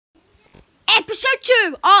episode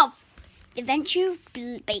 2 of The Adventure of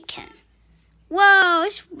Bacon. Whoa,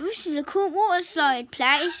 this is a cool water slide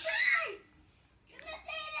place.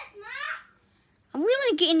 I really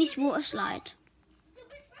want to get in this water slide.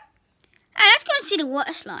 Hey, let's go and see the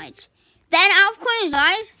water slides. Then out of corner's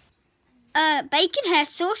eyes, Bacon Hair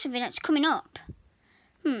saw something that's coming up.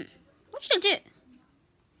 What should I do?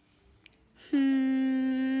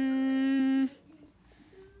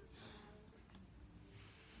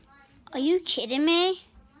 Are you kidding me?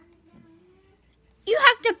 You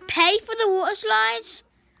have to pay for the water slides?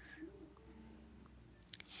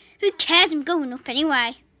 Who cares? I'm going up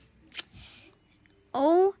anyway.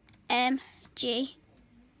 OMG.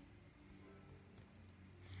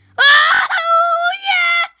 Oh,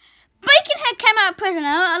 yeah! Bacon Head came out of prison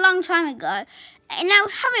a long time ago. And now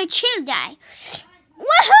having a chill day.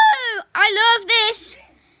 Woohoo! I love this.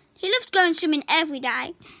 He loves going swimming every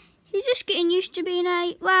day. He's just getting used to being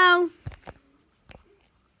a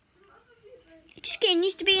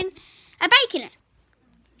Bacon.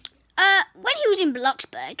 When he was in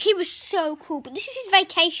Bloxburg, he was so cool, but this is his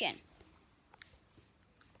vacation.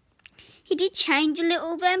 He did change a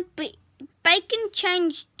little then, but Bacon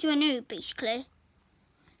changed to a noob, basically.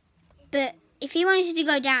 But if he wanted to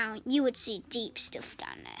go down, you would see deep stuff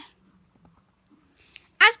down there.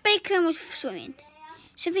 As Bacon was swimming,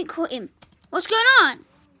 something caught him. What's going on?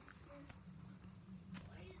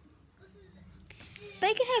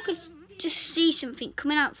 Bacon Head could just see something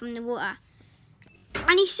coming out from the water.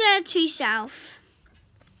 And he said to himself,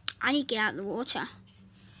 I need to get out of the water.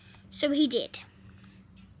 So he did.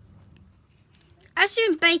 As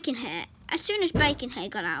soon as Bacon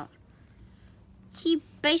Head got out, he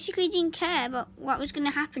basically didn't care about what was going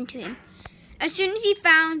to happen to him. As soon as he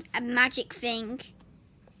found a magic thing,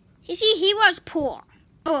 you see, he was poor,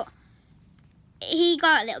 but he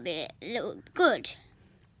got a little good.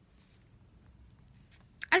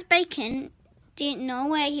 As Bacon didn't know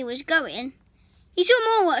where he was going, he saw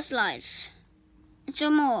more water slides. And saw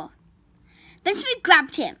more. Then something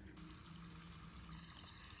grabbed him.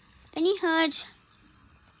 Then he heard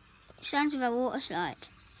the sounds of a water slide.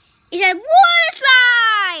 He said, water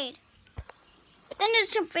slide! Then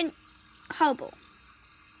there's something horrible.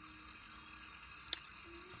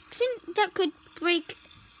 I think that could break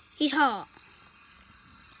his heart.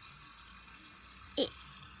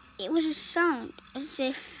 It was a sound as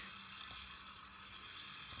if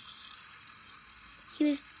he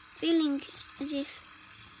was feeling as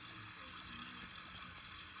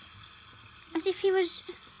if he was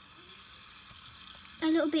a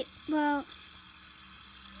little bit, well,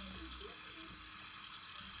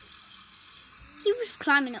 he was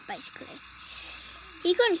climbing up basically.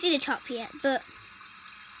 He couldn't see the top yet, but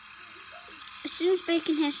as soon as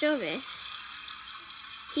Bacon Hair saw this,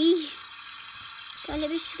 he got a little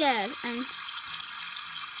bit scared and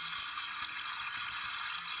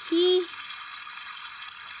he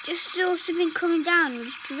just saw something coming down and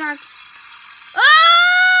just dragged.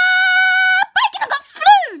 Ah! Bacon got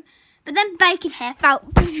flown! But then Bacon Hair felt.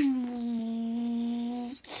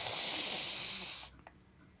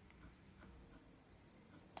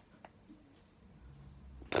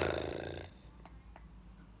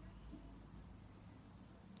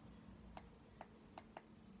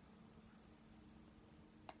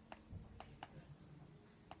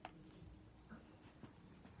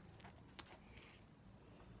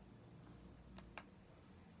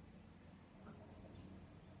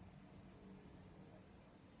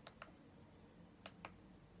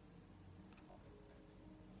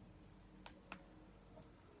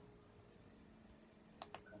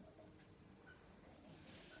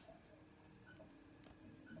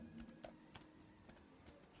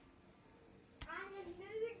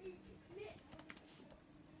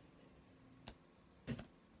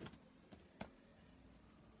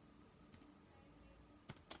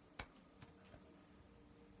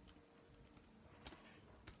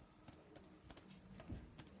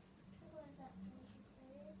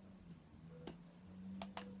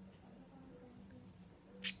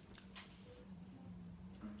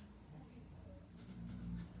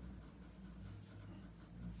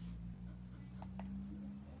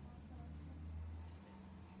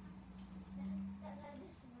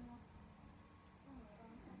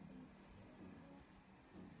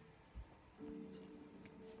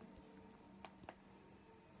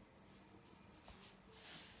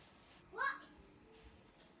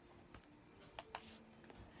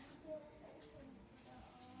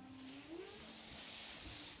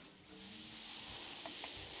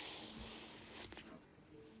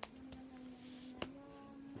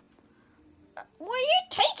 Where are you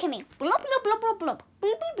taking me? Blub, blub, blub, blub, blub.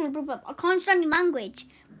 Blub, blub, blub, blub, blub. I can't understand the language.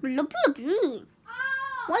 Blub, blub, blub.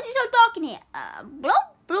 Why is it so dark in here? Blub,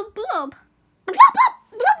 blub, blub. Blub, blub,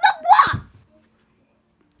 blub, blub, what?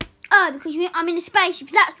 Oh, because I'm in a spaceship,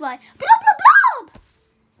 that's why. Blub, blub, blub.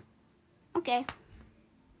 Okay.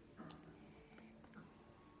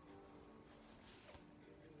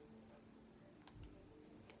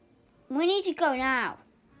 We need to go now.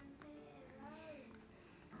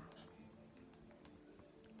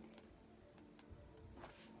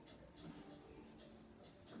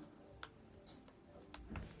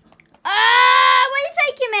 Where are you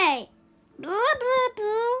taking me? Blah, blah,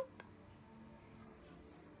 blah.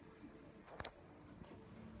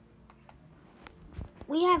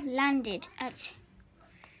 We have landed.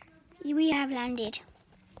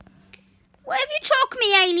 Where have you talked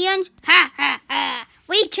me, aliens? Ha, ha, ha.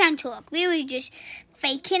 We can talk. We were just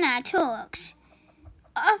faking our talks.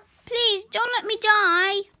 Please, don't let me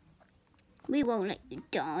die. We won't let you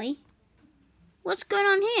die. What's going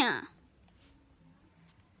on here?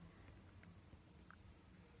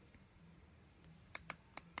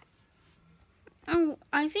 Oh,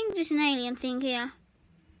 I think there's an alien thing here.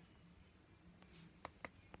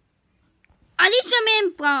 At least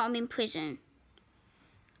I'm in prison.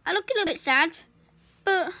 I look a little bit sad,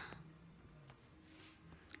 but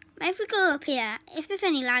maybe if we go up here, if there's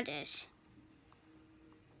any ladders.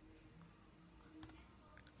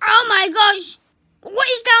 Oh my gosh! What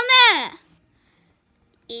is down there?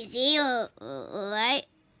 Is he alright?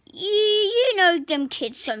 You know them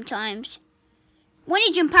kids sometimes. When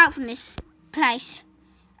you jump out from this place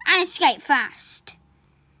and escape fast.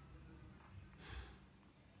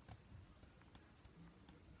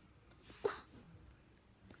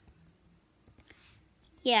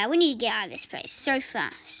 Yeah, we need to get out of this place so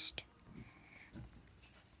fast.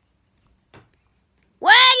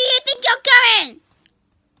 Where do you think you're going?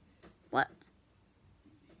 What?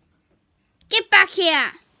 Get back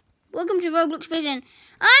here. Welcome to Roblox prison.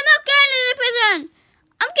 I'm not going to the prison.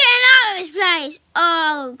 I'm getting out of this place.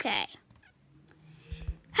 Oh, okay.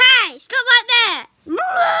 Hey, stop right there.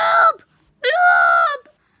 Blob!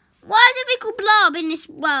 Blob! Why is everything called blob in this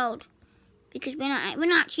world? Because we're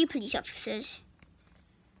not actually police officers.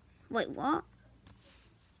 Wait, what?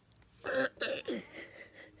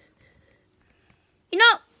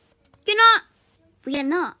 We are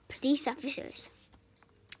not police officers.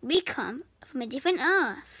 We come from a different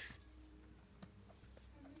Earth.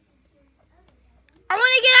 I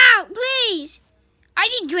want to get out, please. I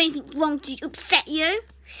didn't do anything wrong to upset you.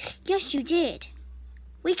 Yes, you did.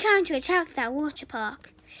 We came to attack that water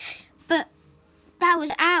park. But that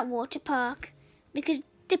was our water park because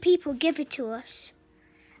the people give it to us.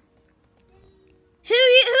 Who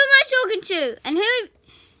am I talking to? And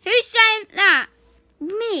who's saying that?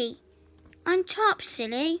 Me. On top,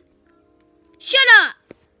 silly. Shut up!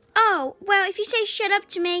 Oh, well, if you say shut up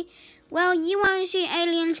to me, well, you want to see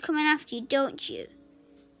aliens coming after you, don't you?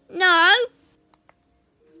 No!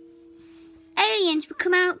 Aliens will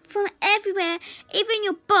come out from everywhere, even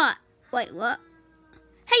your butt. Wait, what?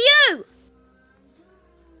 Hey, you!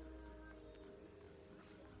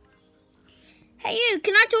 Hey, you,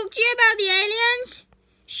 can I talk to you about the aliens?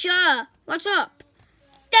 Sure. What's up?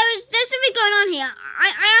 There's something going on here. I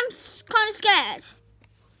am kind of scared.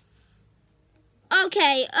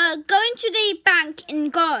 Okay, go into the bank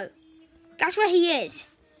and go. That's where he is.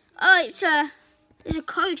 Oh, there's a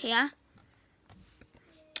code here.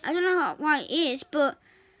 I don't know why it is, but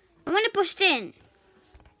I'm gonna bust in.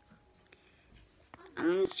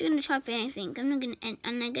 I'm just gonna type in anything. I'm not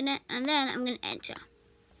gonna and then I'm gonna enter.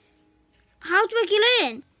 How do I get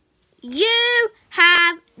in? You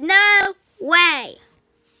have no way.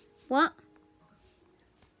 What?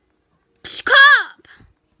 Stop!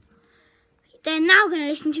 They're now going to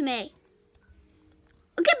listen to me.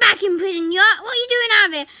 Get back in prison. What are you doing out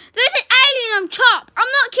of here? There's an alien on top. I'm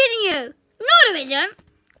not kidding you. No, there isn't.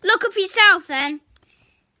 Look up for yourself then.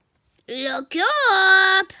 Look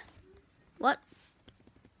up. What?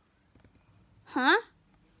 Huh?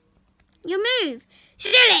 You move.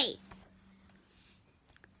 Silly.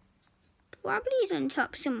 Probably he's on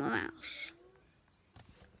top somewhere else.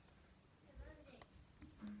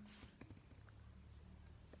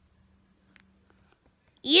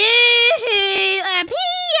 You appear.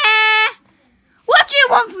 What do you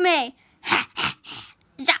want from me?